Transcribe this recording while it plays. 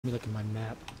Let me look at my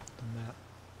map. The map.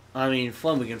 I mean,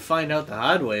 Flynn, we can find out the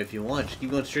hard way if you want. Just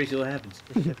keep going straight, see what happens.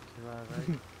 The ship to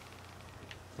right.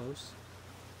 Close.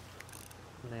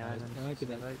 On the That island. might be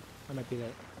that. Right. That might be that.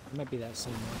 It might be that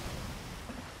same one.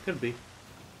 Could be.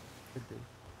 Could be.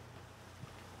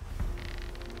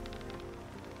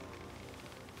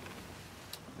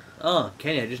 Oh,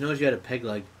 Kenny, I just noticed you had a peg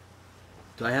leg.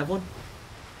 Do I have one?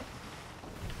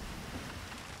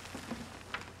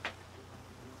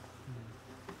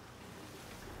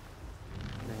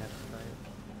 They have to fight.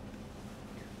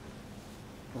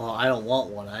 Well, I don't want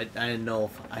one. I didn't know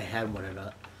if I had one or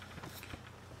not.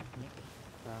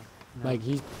 No. Like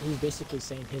he's basically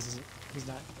saying his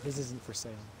isn't for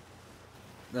sale.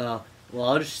 No. Well,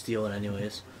 I'll just steal it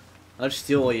anyways. I'll just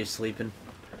steal while you're sleeping.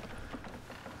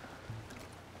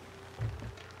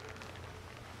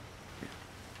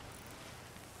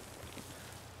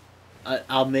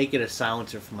 I'll make it a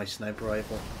silencer for my sniper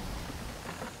rifle.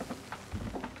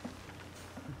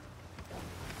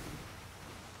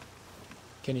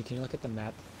 Kenny, can you look at the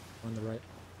map on the right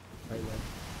way?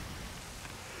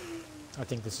 I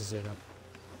think this is it. Up.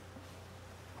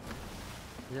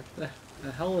 Yep.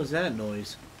 The hell is that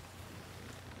noise?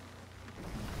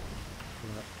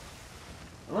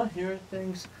 Am I hearing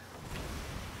things?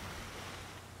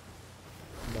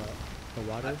 The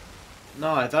water.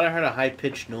 No, I thought I heard a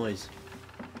high-pitched noise.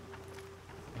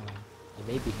 It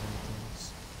may be hearing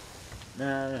things.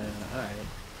 No, alright.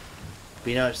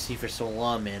 Being out at sea for so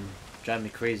long, man, driving me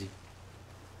crazy.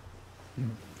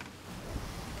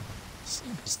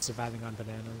 Just surviving on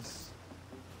bananas.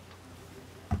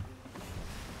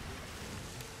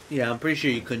 Yeah, I'm pretty sure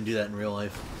you couldn't do that in real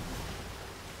life.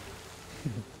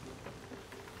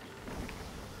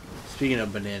 Speaking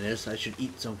of bananas, I should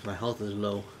eat some because my health is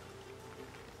low.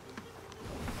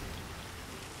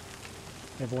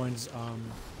 Everyone's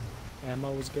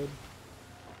ammo is good.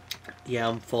 Yeah,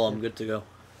 I'm full. I'm good to go.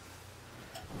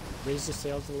 Raise the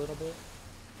sails a little bit.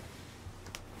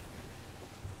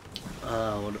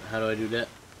 How do I do that?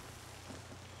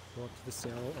 Go up to the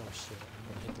sail. Oh shit! I'm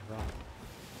gonna hit the rock.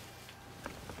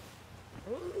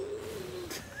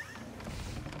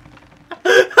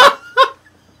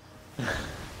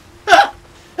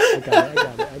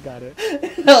 I got it.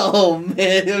 Oh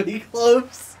man, it'll be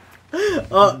close.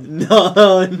 Oh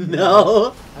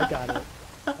no. I got it.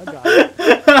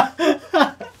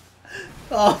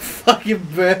 Oh, fucking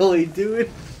barely,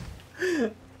 dude.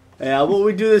 Yeah, how about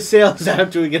we do the sails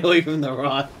after we get away from the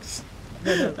rocks?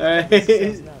 No, Alright.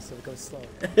 now, so it goes slow.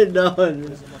 No.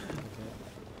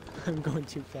 I'm going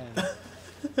too fast.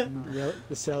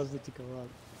 The sails need to go up.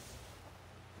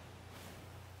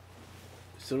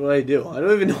 So what do I do? I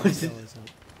don't even know what to do. Sails up.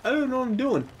 I don't know what I'm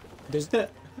doing.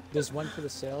 There's one for the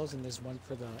sails and there's one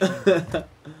for the.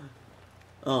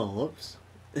 Oh, whoops.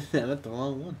 I meant the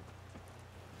wrong one.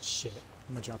 Shit!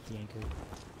 I'm gonna drop the anchor.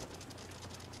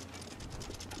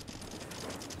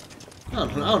 I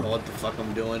don't know what the fuck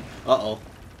I'm doing. Uh-oh.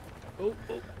 Oh. Ooh.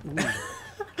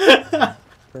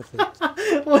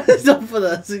 Perfect. What is up with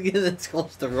us again that's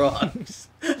close to rocks?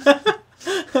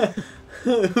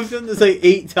 We've done this like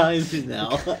 8 times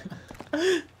now.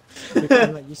 I'm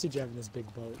not used to driving this big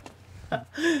boat.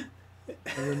 And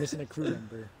we're missing a crew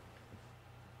member.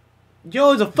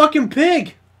 Yo, it's a fucking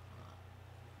pig!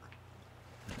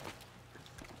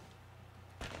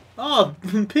 Oh,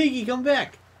 piggy, come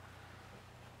back!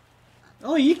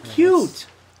 Oh, you're cute!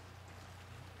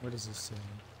 What does this say?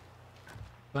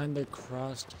 Find the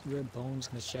crossed your bones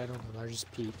in the shadow of the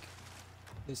largest peak.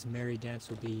 This merry dance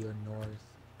will be your north.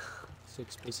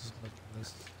 6 spaces like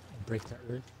this and break the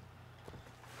earth.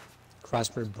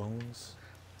 Crossbred bones.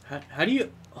 How do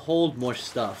you hold more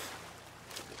stuff?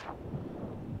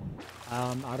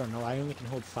 I don't know. I only can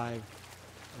hold 5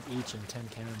 of each and 10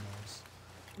 cannonballs.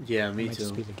 Yeah, me Might too.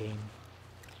 just be the game.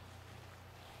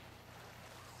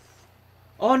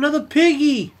 Oh, another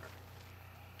piggy!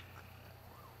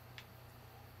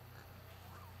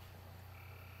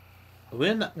 Are we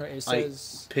in the Right, it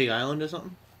says Pig Island or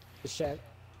something? the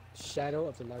shadow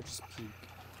of the largest peak.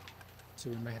 So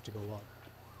we might have to go up.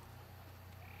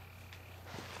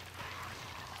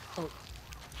 Oh.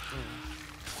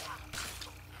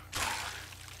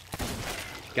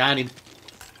 Got him.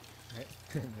 Right.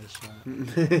 Nice shot.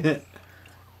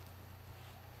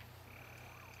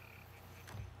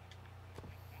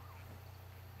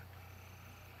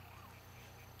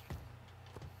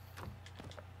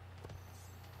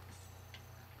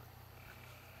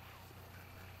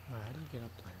 Alright, how do you get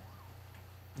up there?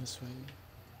 This way.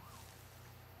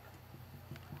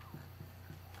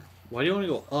 Why do you want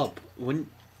to go up?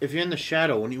 If you're in the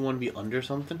shadow, wouldn't you want to be under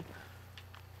something?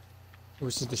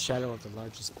 Which is the shadow of the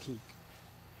largest peak.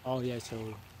 Oh yeah, so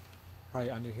probably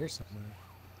under here somewhere.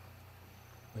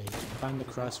 Wait, find the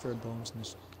crossroad bones.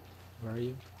 Where are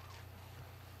you?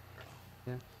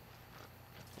 Yeah.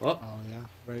 Oh, Oh yeah,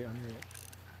 right under it.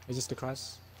 Is this the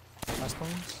crossbones?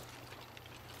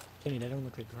 Kenny, that don't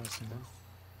look like crossbones.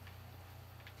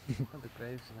 Oh, the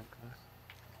graves in the cross.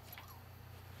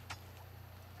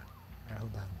 Alright,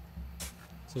 hold on.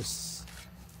 So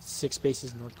 6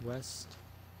 spaces northwest.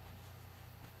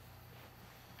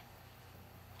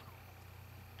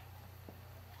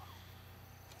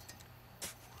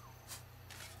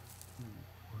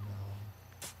 Hmm. No.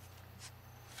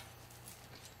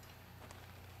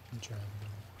 I'm trying.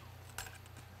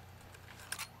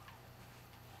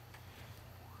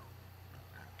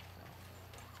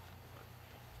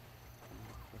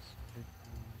 Plus big ones.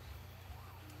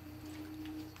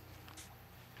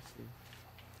 See.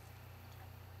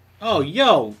 oh,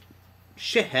 yo,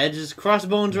 shitheads, there's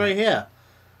crossbones right here.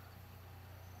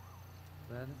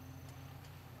 That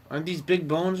Aren't these big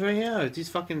bones right here? Or are these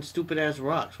fucking stupid ass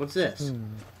rocks? What's this?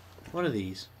 What are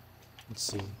these? Let's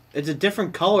see. It's a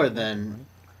different color than Right?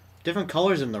 different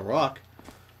colors in the rock.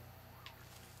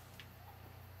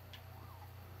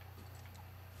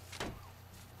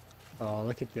 Oh,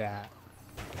 look at that.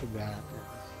 Look at that.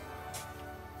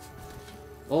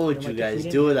 What would They're you like, if we guys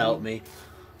didn't do have without you- me?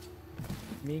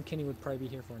 Me and Kenny would probably be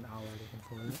here for an hour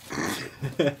looking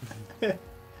for it.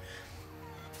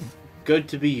 Good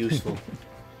to be useful.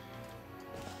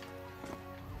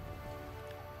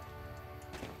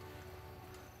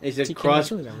 He said See, Kenny, cross.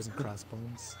 surely that wasn't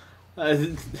crossbones.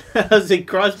 I said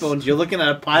crossbones. You're looking at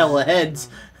a pile of heads.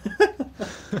 I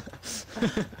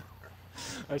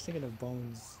was thinking of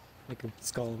bones, like a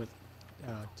skull with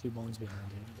 2 bones behind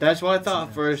it. That's what I thought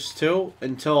Yeah. first too,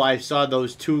 until I saw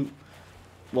those two.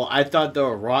 Well, I thought they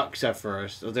were rocks at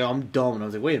first. I was like, I'm dumb, and I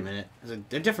was like, wait a minute. I was like,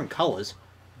 they're different colors.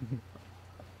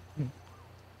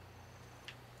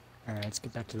 Alright, let's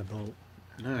get back to the boat.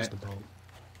 All Where's right, the boat?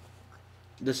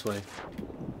 this way,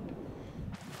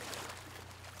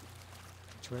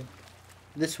 Which way?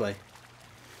 this way.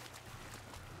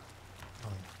 Oh,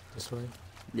 this way?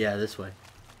 Yeah, this way.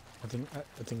 I think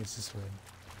it's this way.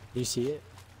 Do you see it?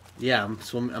 Yeah, I'm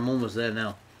swimming. I'm almost there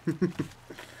now. Oh.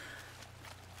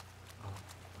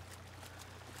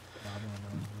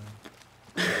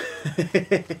 No.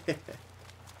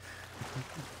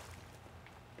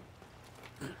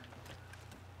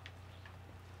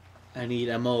 I need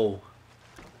MO.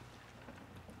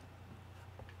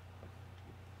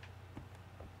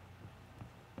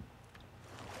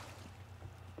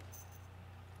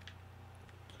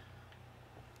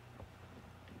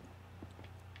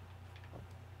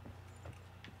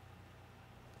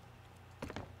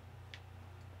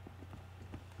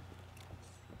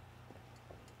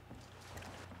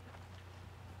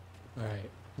 Alright,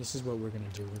 this is what we're gonna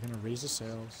do. We're gonna raise the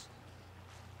sails.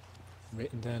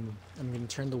 And then I'm gonna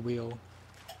turn the wheel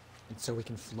and so we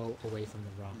can float away from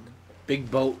the rock. Big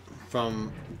boat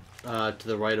from to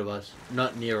the right of us.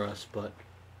 Not near us, but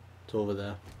it's over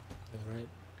there. Alright?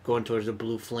 Going towards the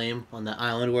blue flame on that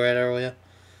island we're at earlier.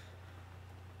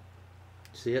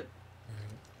 See it?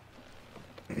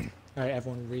 Alright. Alright,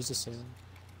 everyone raise the sail.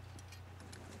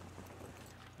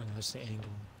 Oh, no, that's the angle.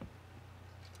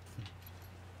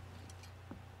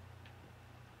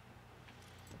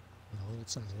 No,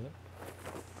 that's not it.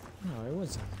 No, it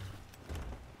wasn't.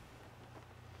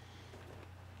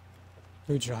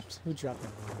 Who dropped that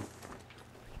one?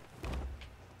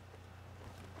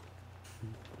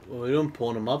 Well, we don't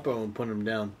pull them up or we put them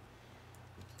down.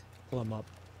 Pull them up.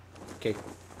 Okay.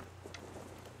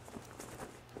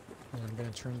 And I'm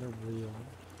gonna turn the wheel.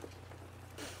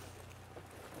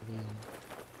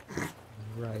 Wheel.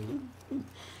 Right. And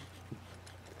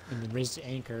then raise the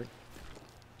anchor.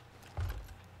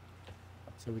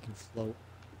 So we can float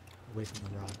away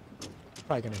from the rock.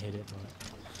 Probably gonna hit it,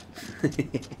 but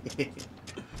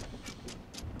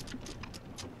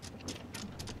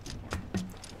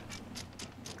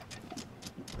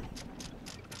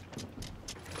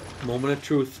Moment of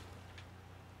truth.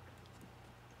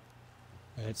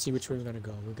 let's see which way we're gonna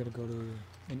go. We're gonna go to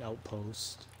an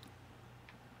outpost.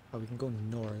 Oh, we can go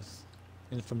north.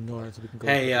 And from north we can go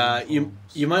Hey, to you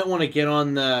Boomz. might want to get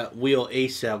on the wheel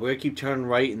ASAP. We're gonna keep turning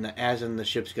right, and as in the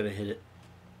ship's gonna hit it.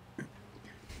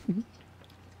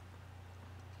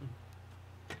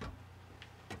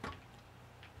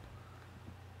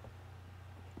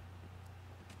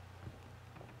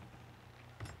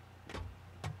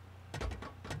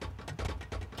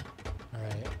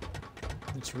 Alright.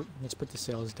 Let's put the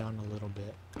sails down a little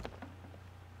bit.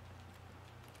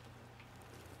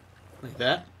 Like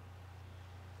that.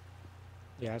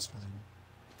 Yeah, that's fine.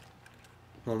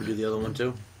 Want to do the other one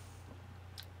too?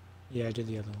 Yeah, I did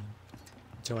the other one.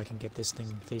 Until I can get this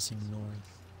thing facing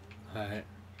north. Alright.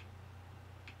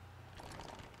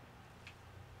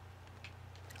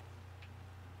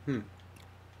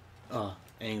 Oh,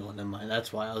 angle, never mind.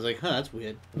 That's why I was like, huh, that's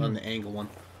weird. It was on the angle one.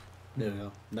 There we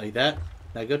go. Like that?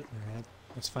 That good? Alright,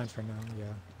 that's fine for now,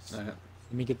 yeah. Alright.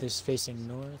 Let me get this facing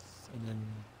north, and then...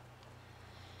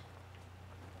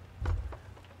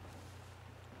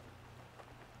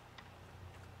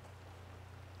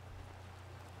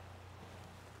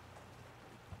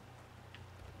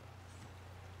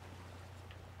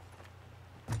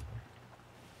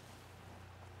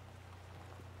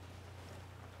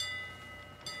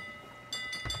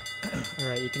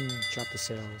 Alright, you can drop the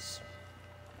sails.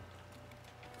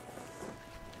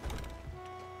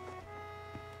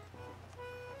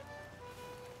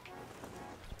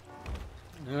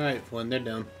 Alright, when they're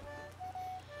done.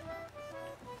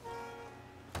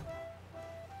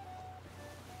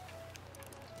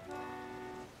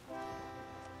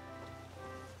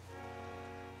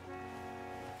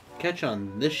 Catch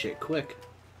on this shit quick.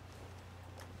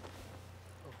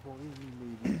 Ahoy,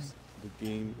 ladies. The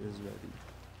game is ready.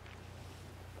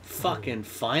 Fucking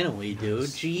finally,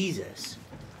 dude. Jesus.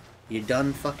 You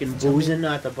done fucking boozing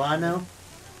at the bar now?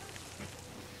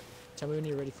 Tell me when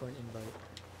you're ready for an invite.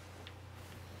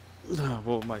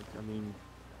 Well, Mike, I mean,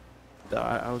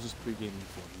 I was just pre-gaming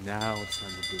for it. Now it's time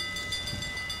to boom.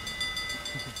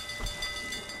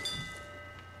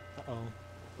 Uh-oh.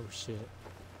 Oh shit.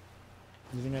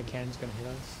 You think that cannon's gonna hit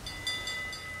us?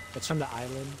 It's from the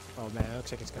island. Oh man, it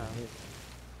looks like it's gonna hit.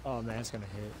 Oh man, it's gonna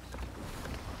hit.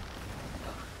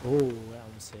 Oh, that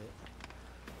almost hit.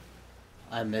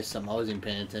 I missed some. I wasn't even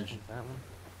paying attention. That one?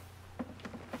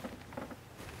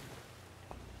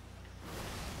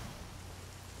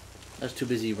 I was too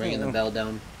busy ringing the bell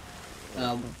down.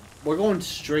 We're going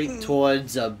straight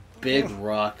towards a big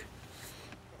rock.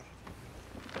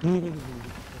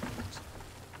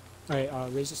 Alright,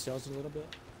 raise the sails a little bit.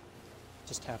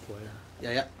 Just halfway.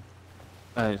 Yeah.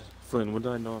 Alright, Flynn, when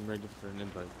do I know I'm ready for an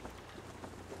invite?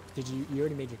 Did you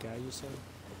already made your guy, you said?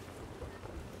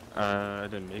 I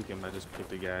didn't make him, I just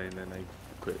picked a guy and then I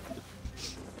quit.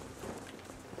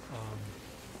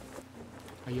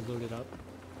 Are you loaded up?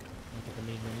 Like at the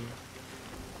main menu?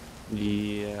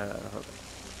 Yeah.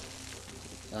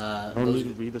 I don't need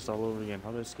to read this all over again.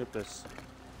 How do I skip this?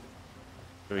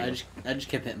 There we go. I just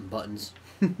kept hitting buttons.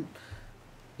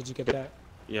 Did you get that?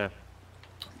 Yeah,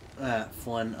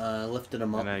 Flynn, lifted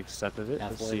him up. and I accepted it.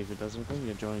 Let's halfway. see if it does anything.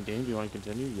 You join game. Do you want to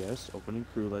continue? Yes. Opening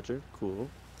crew ledger. Cool.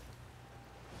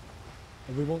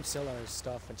 And we won't sell our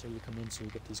stuff until you come in so you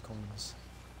get these coins.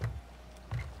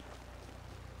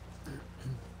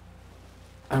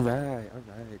 Alright.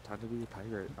 Time to be a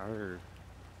pirate. Arr.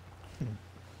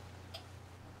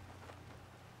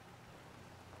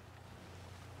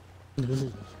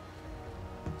 We're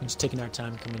just taking our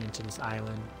time coming into this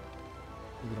island.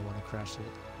 We don't want to crash it.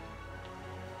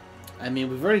 I mean,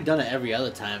 we've already done it every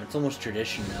other time. It's almost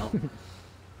tradition now.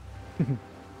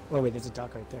 Oh wait, there's a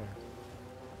dock right there.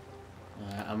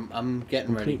 I'm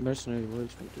getting ready. Complete mercenary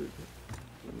voyage.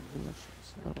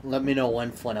 Let me know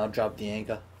when, Flynn. I'll drop the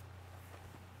anchor.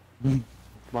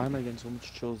 Why am I getting so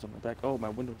much chills on my back? Oh, my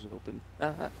window's open.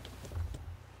 Ah.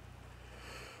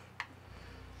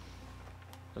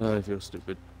 I feel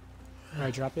stupid.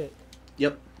 Alright, drop it.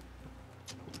 Yep.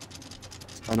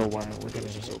 I don't know why my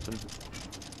window's just open.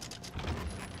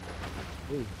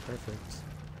 Ooh, perfect.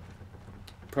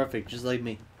 Perfect, just like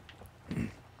me.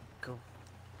 Go.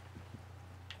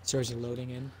 So is it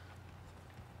loading in?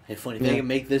 Hey, Flynn, if I can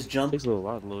make this jump, Takes a little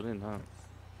while to load in, huh?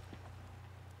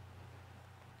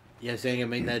 yeah, say I can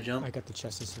make that jump. I got the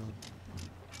chest as well.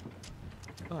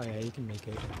 Oh yeah, you can make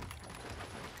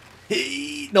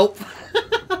it. Nope.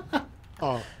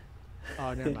 Oh.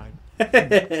 Oh, never mind.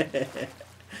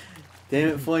 Damn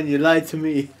it, Flynn, you lied to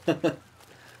me.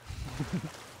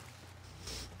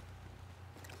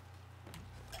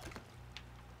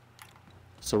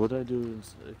 So what do I do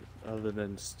other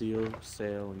than steal,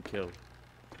 sail, and kill?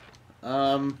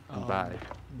 Um, And buy.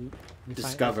 We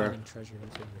Discover. Finding treasure,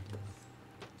 that's what we're doing.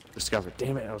 Discover.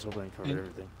 Damn it, I was hoping I covered And-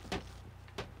 everything.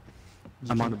 You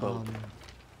I'm on can, a boat.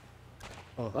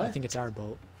 Oh, I What? think it's our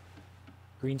boat.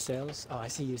 Green sails. Oh, I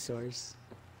see you, Soares.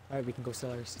 Alright, we can go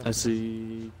sell our stuff. I now.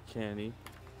 see Canny.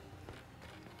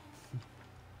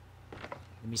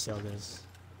 Let me sell this.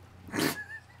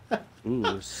 Ooh,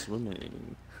 we're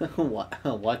swimming.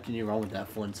 watching you run with that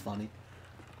Flynn's funny.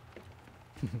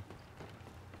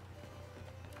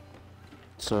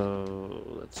 So,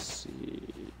 let's see.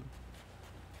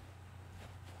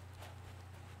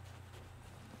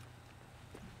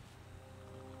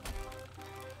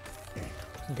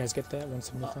 You guys get that?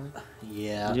 175?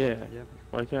 Yeah. Yeah. Yep.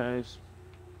 Why can't I?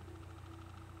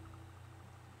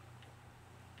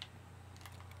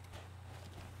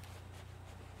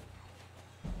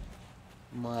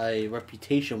 My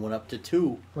reputation went up to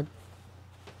 2. Did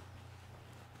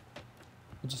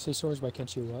you say Soares? Why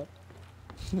can't you what?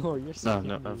 No, you're No, saying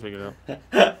no, I figured it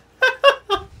out.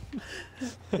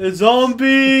 A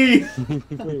zombie! Wait,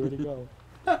 where'd he go?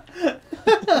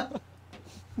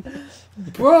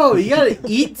 Bro, you gotta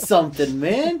eat something,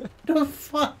 man. The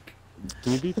fuck?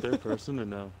 Can you be third person or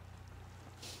no?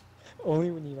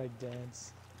 Only when you like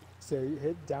dance. So you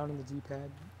hit down on the D-pad,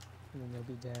 and then there'll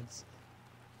be dance.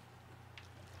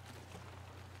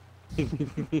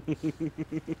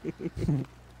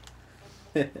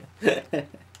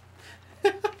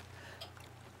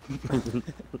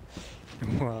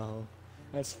 Wow,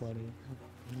 that's funny.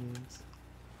 Yes.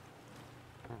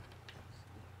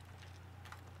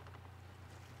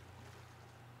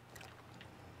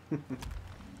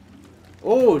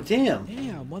 Oh, damn.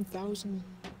 Yeah, 1,000.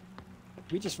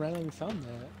 We just randomly found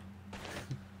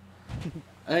that.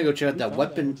 I gotta go check out We that found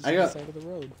weapon. just I on the got. side of the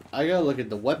road. I gotta look at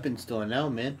the weapon store now,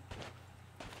 man.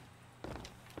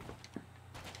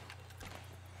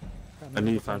 I'm I need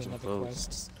gonna to find find some another clothes.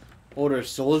 quest. Order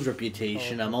Soul's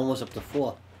reputation. Oh. I'm almost up to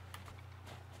 4.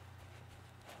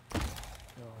 Oh.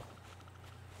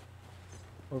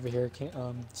 Over here,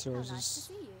 Soares Nice to is.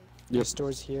 see you. The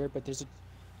store's here, but there's a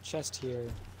chest here.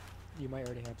 You might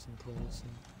already have some clothes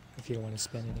if you don't want to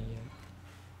spend any yet.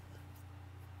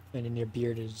 And then your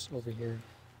beard is over here.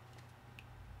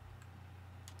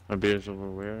 My beard's over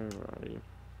where? Where are you?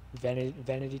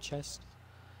 Vanity chest.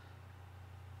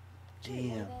 Cheerio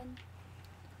Damn. then.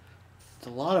 It's a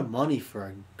lot of money for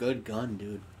a good gun,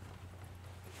 dude.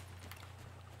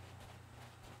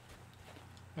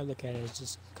 I look at it as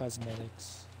just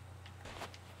cosmetics.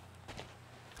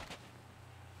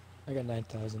 I got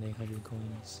 9,800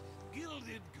 coins.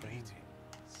 Gilded greetings.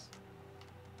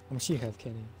 How much you have,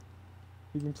 Kenny?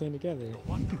 We've been playing together. The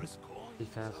wondrous coin.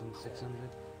 3,600.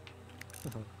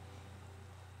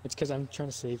 It's because I'm trying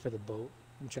to save for the boat.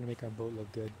 I'm trying to make our boat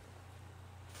look good.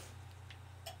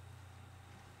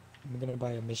 I'm gonna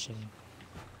buy a mission.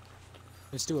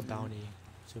 Let's do a bounty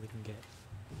so we can get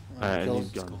I Kill-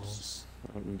 need guns. skulls.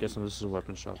 I'm guessing this is a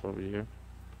weapon shop over here.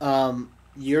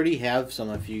 You already have some.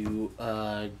 If you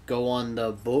go on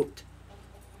the boat,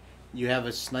 you have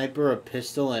a sniper, a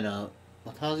pistol, and a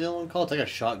how's the other one called? It's like a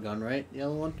shotgun, right? The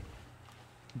other one.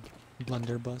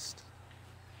 Blunderbuss.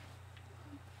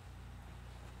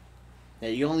 Yeah,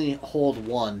 you only hold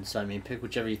one, so I mean, pick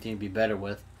whichever you think would be better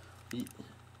with.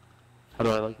 How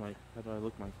do I look, Mike?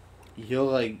 You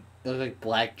look like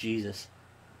Black Jesus.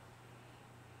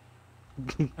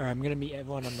 Alright, I'm gonna meet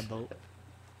everyone on the boat.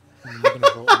 And we're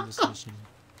gonna vote on this mission.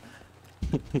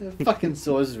 Fucking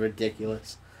Soares is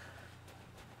ridiculous.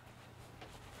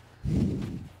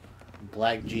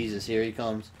 Black Jesus, here he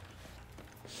comes.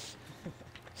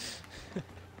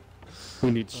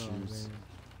 Who needs Oh, shoes?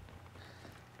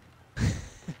 man.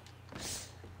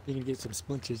 You can get some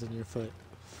splinters on your foot.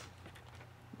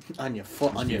 On your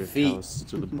foot, on your Your feet. house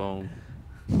to the bone.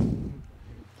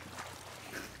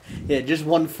 Yeah, just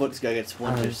one foot's gotta get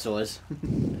splinters, Soares.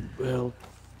 Well,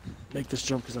 make this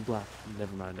jump because I'm black.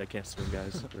 Never mind, I can't swim,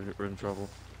 guys. We're in trouble.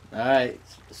 Alright,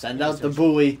 send out the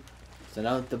buoy. Send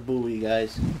out the buoy,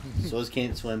 guys. Soares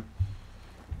can't swim.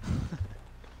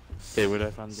 Okay, where did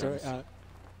I find the So, guns? Alright,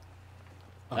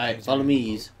 okay, follow sorry. me,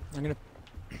 Ease. I'm gonna.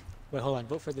 Wait, hold on.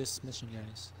 Vote for this mission,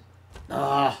 guys.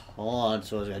 Ah, hold on,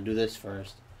 Soares, gotta do this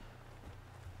first.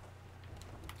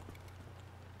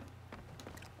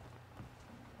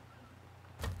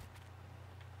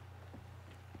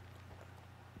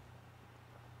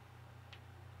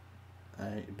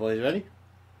 Alright, boys ready?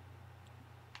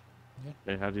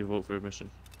 Okay, how do you vote for a mission?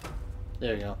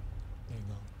 There we go. There you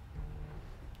go.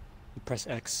 You press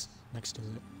X next to it.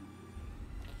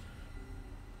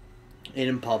 It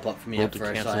didn't pop up for me Vote at to first,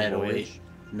 so cancel I had to voyage? wait.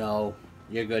 No,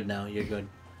 you're good now, you're good.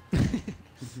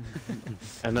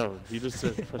 I know, you just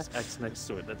said press X next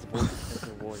to it. That's vote to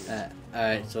cancel voyage.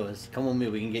 Alright, Soares, come with me,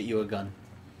 we can get you a gun.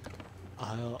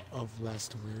 Isle of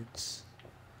Last Words.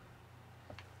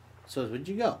 Soares, where'd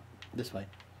you go? This way.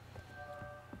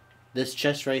 This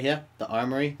chest right here, the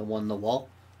armory, the one on the wall.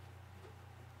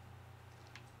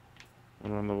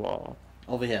 I'm on the wall.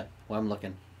 Over here, where I'm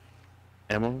looking.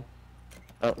 Ammo?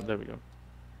 Oh, there we go.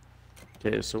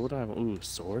 Okay, so what do I have? Ooh,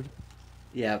 sword?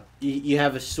 Yeah, you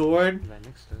have a sword. Right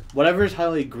next to it. Whatever is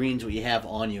highly green is what you have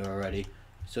on you already.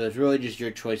 So it's really just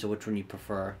your choice of which one you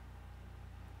prefer.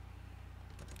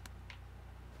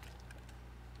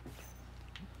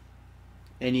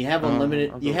 And you have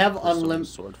unlimited. I'll You go have with the unlimited.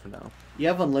 sword for now. you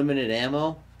have unlimited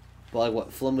ammo, but like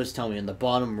what Flynn was telling me, in the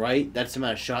bottom right, that's the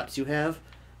amount of shots you have.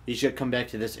 You should come back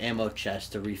to this ammo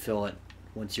chest to refill it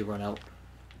once you run out.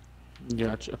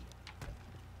 Gotcha.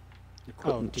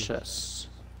 Equipment dude. chest.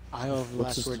 I have What's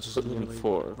last this words just equipment literally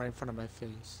for? right in front of my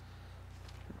face.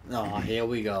 Oh, here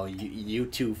we go. You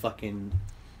two fucking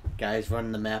guys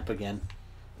running the map again.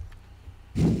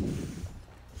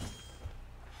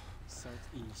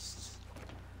 Southeast.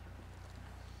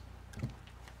 Let me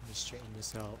straighten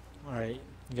this out. Alright,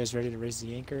 you guys ready to raise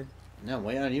the anchor? No,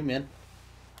 wait on you, man.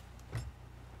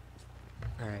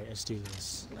 Alright, let's do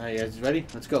this. Alright, you guys ready?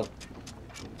 Let's go.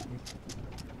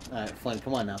 Alright, Flynn,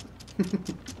 come on now.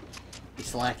 He's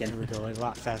slacking. Here we go, a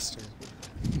lot faster.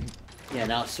 Yeah,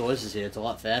 now Soares is here. It's a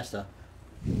lot faster.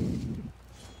 He's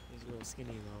a little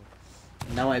skinny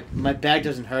though. Now my back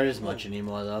doesn't hurt as much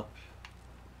anymore, though.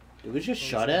 Did we just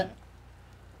shot at?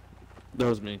 That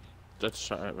was me. That's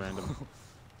shot at random.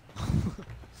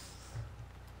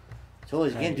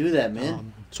 Soares, you can't do that,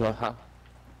 man. So how?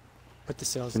 Put the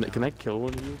sails Can, down. can I kill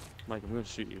one of you? Mike, I'm gonna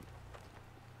shoot you.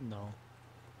 No.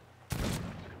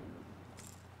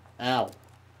 Ow.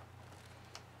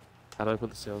 How do I put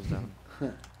the sails down?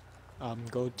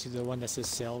 Go to the one that says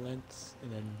sail length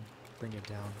and then bring it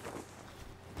down.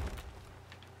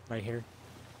 Right here.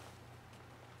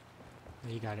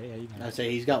 Yeah, you got it. Yeah, you got I'd it. say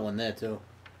he's got one there, too.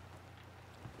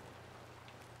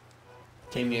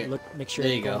 Came here. Look, make sure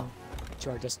There you're you go. going to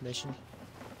our destination.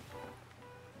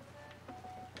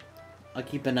 I'll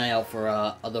keep an eye out for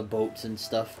other boats and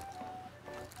stuff.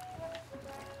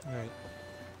 Alright.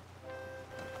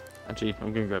 Actually,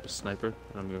 I'm gonna grab a sniper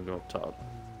and I'm gonna go up top.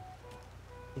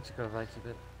 It's gonna like a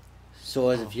bit.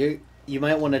 Soares, if you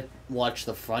might want to watch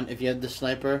the front if you have the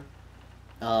sniper.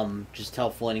 Just tell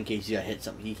Flynn in case you got hit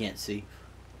something he can't see.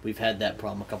 We've had that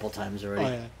problem a couple times already. Oh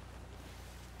yeah.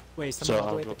 Wait, someone all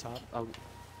the way at go, the top. I'm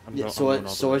Yeah, I'm so going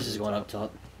all the way Soares to is the going top. up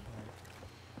top.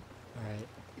 Alright.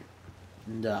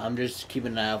 And I'm just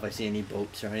keeping an eye out if I see any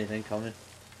boats or anything coming.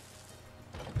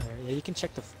 Alright, yeah, you can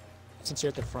check the... Since you're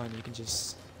at the front, you can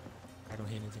just... I don't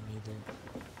hear anything either.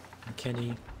 And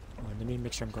Kenny... Oh, let me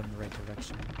make sure I'm going in the right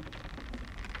direction.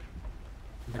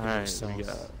 I'm gonna Alright, go we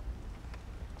south.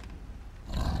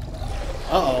 got.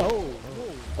 Uh-oh.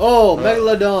 Oh! Oh,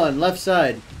 Megalodon, left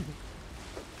side.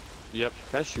 Yep.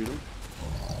 Can I shoot him?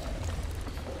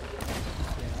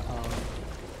 Yeah,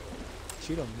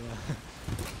 shoot him, yeah.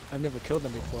 I've never killed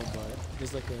them before, but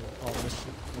there's like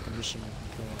a mission you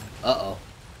can kill him. Uh-oh.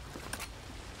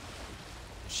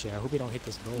 Shit, I hope we don't hit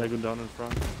this boat. Megalodon in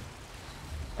front.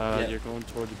 Yeah. You're going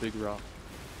toward the big rock.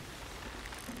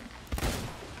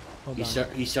 Hold on.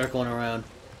 He's circling around.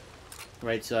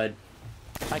 Right side.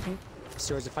 If I can...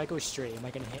 Soares, if I go straight, am I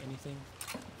gonna hit anything?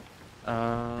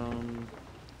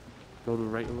 Go to the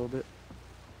right a little bit.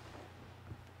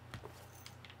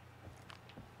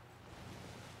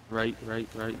 Right.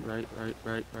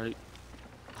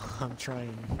 I'm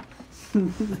trying.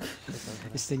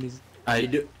 This thing is... You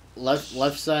do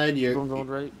left side. You're going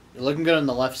right. looking good on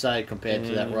the left side compared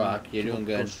to that And rock. You're doing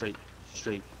go good. straight.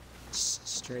 straight.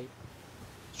 Straight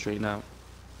now.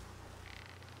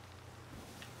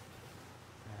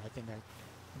 I think I...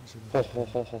 That's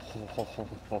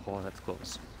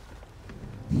close.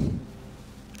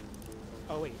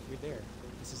 Oh wait, we're there.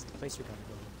 This is the place we gotta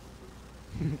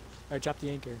go. Alright, drop the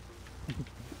anchor.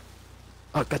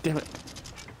 Oh, god damn it!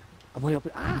 I'm way up.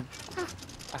 Ah!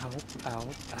 Ow.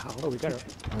 Oh, we got a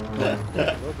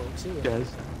rowboat too.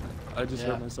 Guys, I just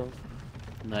Yeah. hurt myself.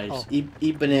 Nice. Oh.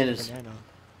 Eat bananas. Banana.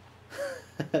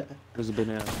 There's a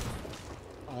banana.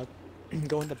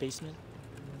 Go in the basement,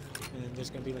 and then there's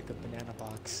gonna be like a banana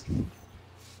box.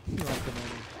 Like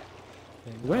banana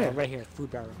thing. Where? Right here,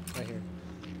 food barrel. Right here.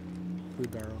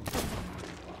 Food barrel.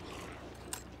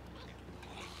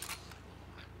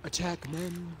 Attack,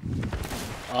 men!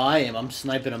 Oh, I am. I'm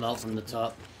sniping him out from the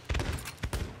top.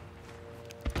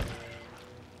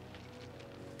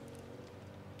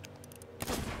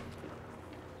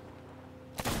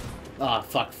 Ah,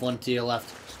 fuck. Flynn to your left.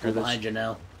 Screw Go this. behind you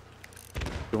now.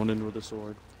 Going in with a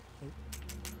sword.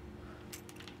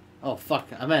 Oh, fuck.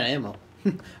 I'm out of ammo.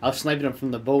 I was sniping him from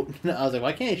the boat. I was like,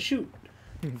 why can't I shoot?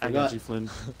 I got you, Flynn.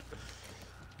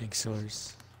 Thanks,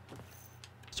 Soares.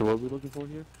 So what are we looking for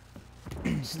here?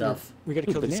 Stuff. We gotta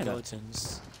kill these Banana.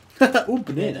 skeletons. Ooh,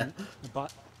 banana. The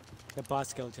boss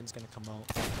skeleton's gonna come out.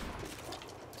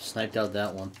 Sniped out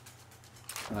that one.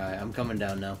 Alright, I'm coming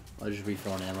down now. I'll just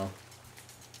refill ammo.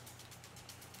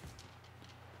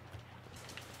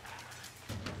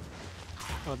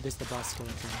 Oh, this is the boss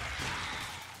skeleton.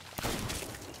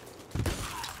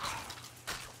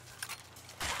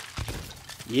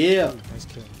 Yeah! Ooh, nice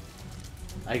kill.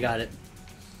 I got it.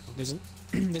 There's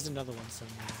There's another one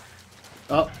somewhere.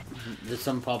 Oh, there's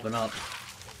some popping up.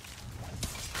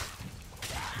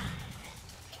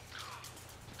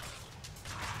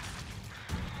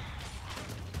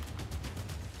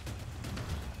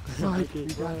 Mike, we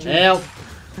got you. Help!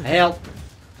 Help!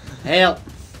 Help!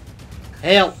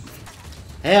 Help!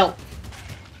 Help!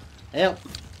 Help!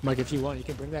 Mike, if you want, you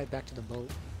can bring that back to the boat.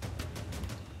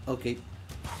 Okay.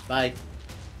 Bye.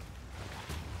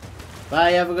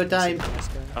 Bye, have a good time. This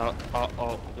guy.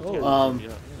 Oh. Um,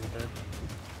 Yeah.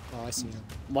 Oh, I see him.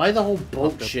 Why the whole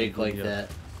boat Popped up shake and like yeah. that?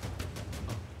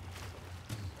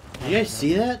 You guys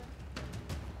see that?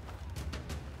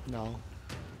 No.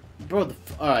 Bro,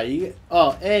 alright, you...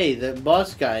 Oh, hey, the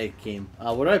boss guy came.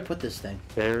 Where do I put this thing?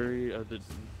 Bury of the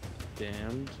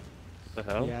damned. The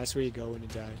hell? Yeah, that's where you go when you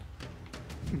die.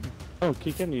 Oh,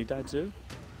 Keegan, you died too?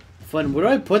 Flynn, where do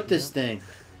I put this thing?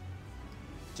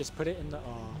 Just put it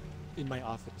in my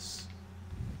office.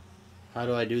 How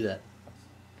do I do that?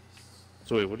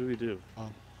 So wait, what do we do?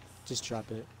 Just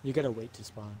drop it. You gotta wait to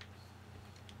spawn.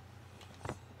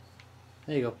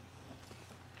 There you go.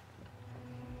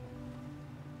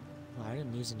 Oh, I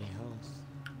didn't lose any health.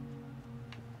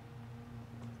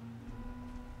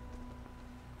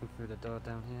 Go through the door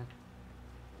down here.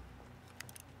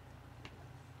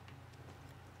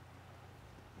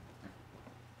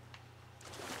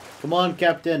 Come on,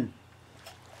 Captain.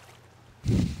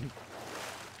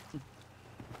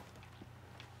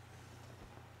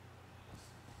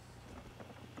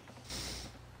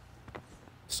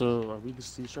 So are we the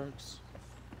sea sharks?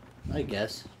 I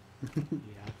guess. Yeah,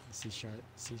 sea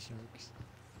sharks.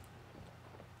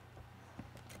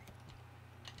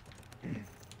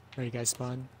 Are you guys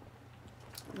spawn?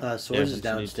 Soares Yeah, is just need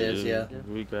downstairs, to- yeah.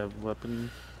 We grab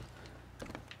weapon.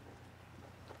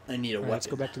 I need a Alright, let's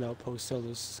go weapon. back to the outpost, sell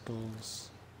those skulls.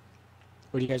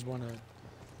 Or do you guys wanna...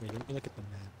 Wait, let me look at the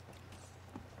map.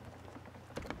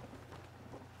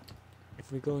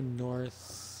 If we go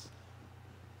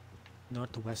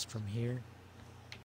northwest from here,